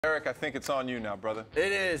Eric, I think it's on you now, brother.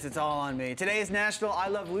 It is. It's all on me. Today is National I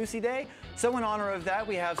Love Lucy Day. So in honor of that,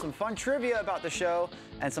 we have some fun trivia about the show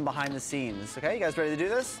and some behind the scenes. Okay, you guys ready to do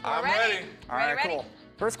this? I'm ready. All right, cool.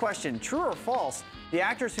 First question, true or false? The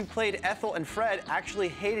actors who played Ethel and Fred actually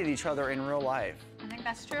hated each other in real life. I think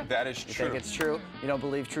that's true. That is true. You think it's true? You don't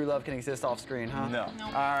believe true love can exist off screen, huh? No. Nope.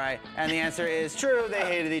 All right, and the answer is true. They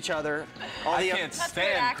hated each other. I can't That's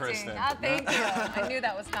stand good acting. Kristen. Oh, thank you. I knew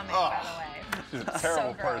that was coming, by the way. She's a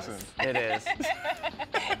terrible So gross. person. It is.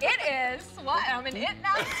 It is. What? I'm in it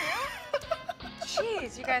now, too?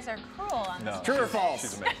 Jeez, you guys are cruel on this. True or false?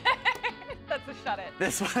 She's amazing. That's a shut it.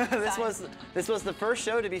 This was the first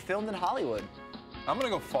show to be filmed in Hollywood. I'm gonna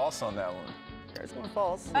go false on that one. It's going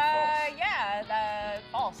false. Yeah,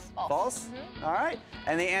 false. False? Mm-hmm. All right.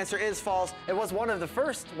 And the answer is false. It was one of the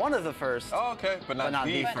first. Oh, okay, but not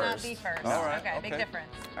the But first. not the first. All right, Okay, big difference.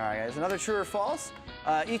 All right, guys. Another true or false.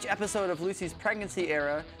 Each episode of Lucy's pregnancy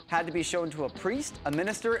era had to be shown to a priest, a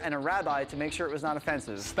minister, and a rabbi to make sure it was not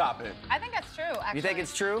offensive. Stop it. I think that's true, actually. You think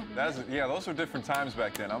it's true? Yeah, those were different times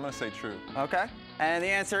back then. I'm gonna say true. Okay. And the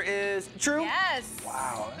answer is true? Yes.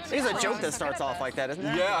 Wow. It's a joke that starts off like that, isn't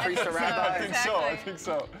it? Yeah. Priest or rabbi. I think so. I think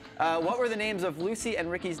so. What were the names of Lucy and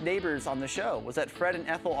Ricky's neighbors on the show? Was that Fred and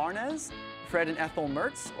Ethel Arnaz, Fred and Ethel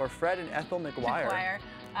Mertz, or Fred and Ethel McGuire?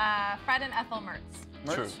 Fred and Ethel Mertz.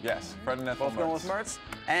 True. Yes. Fred and Ethel. Both going with Mertz?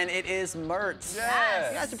 And it is Mertz.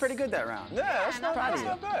 Yes. You guys are pretty good that round. Yeah, that's not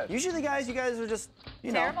bad. Usually, you guys are just,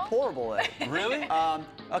 you know, Terrible? horrible at it. Really?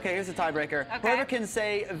 Okay, here's the tiebreaker. Okay. Whoever can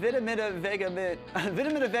say Vitamina Vega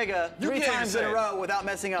 3 times in a row without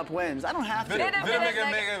messing up wins. I don't have to.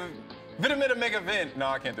 Vitamina mega vent. No,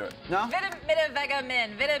 I can't do it. No? Vitamina Vega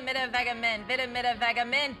Min. Vitamina Vega Min. Vitamina Vega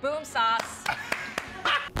Min. Boom sauce.